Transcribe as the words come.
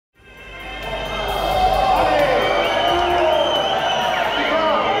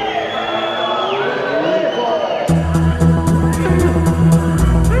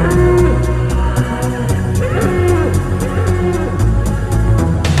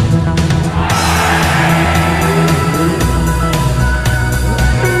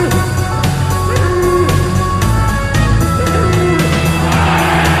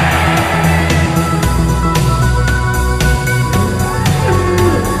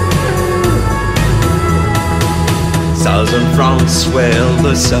1,000 francs where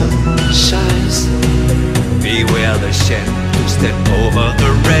the sun shines. Beware the shame to step over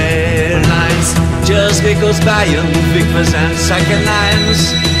the red lines, just because Bayern, Vickers and second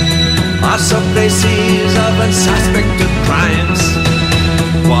lines are some places of unsuspected crimes.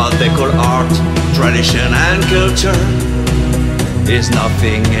 What they call art, tradition and culture is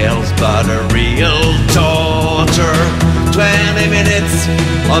nothing else but a real torture. 20 minutes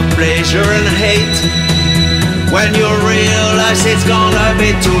of pleasure and hate, when you realize it's gonna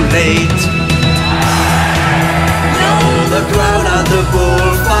be too late. Yo, the crowd at the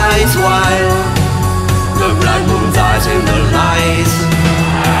bullfights while the black bull dies in the light.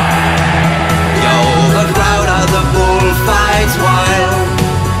 Yo, the crowd at the bullfights while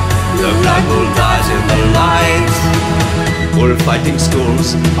the black bull dies in the light. Bullfighting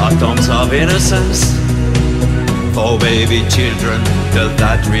schools are tombs of innocence for baby children. Does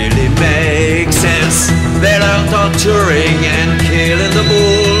that really make sense? They learn torturing and killing the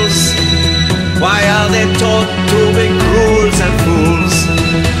bulls. Why are they taught to be cruels and fools?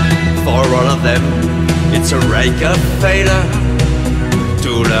 For all of them, it's a rake of failure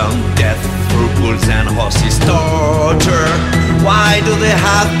to learn death through bulls and horses torture. Why do they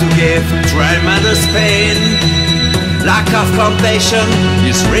have to give tremendous pain? Lack of compassion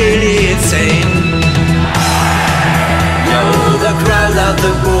is really insane. Yo, the crowd at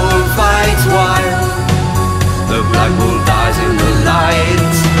the bullfights while the black bull dies in the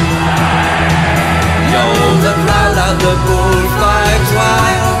light. Yo, the crowd at the bullfights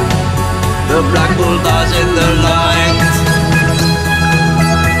while the black bull dies in the light.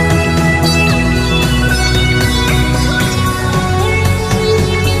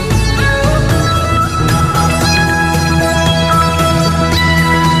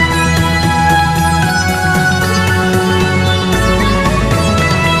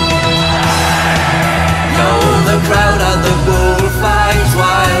 The crowd at the bullfights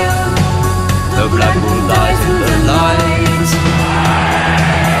while the black bull dies in the light.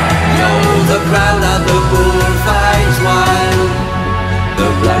 Yo, the crowd at the bullfights while the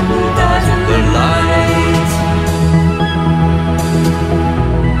black bull dies in the light.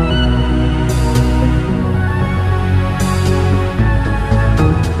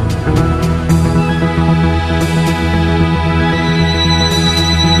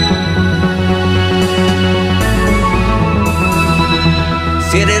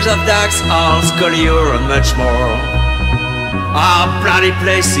 Cities of ducks, Arles, Collioure and much more are bloody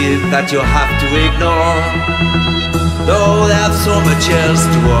places that you have to ignore. Though they have so much else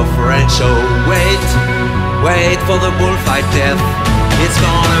to offer and show. Wait, wait for the bullfight death, it's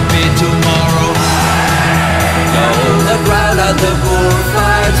gonna be tomorrow. Yo, the crowd at the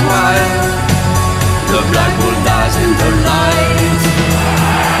bullfights while the black bull dies in the light.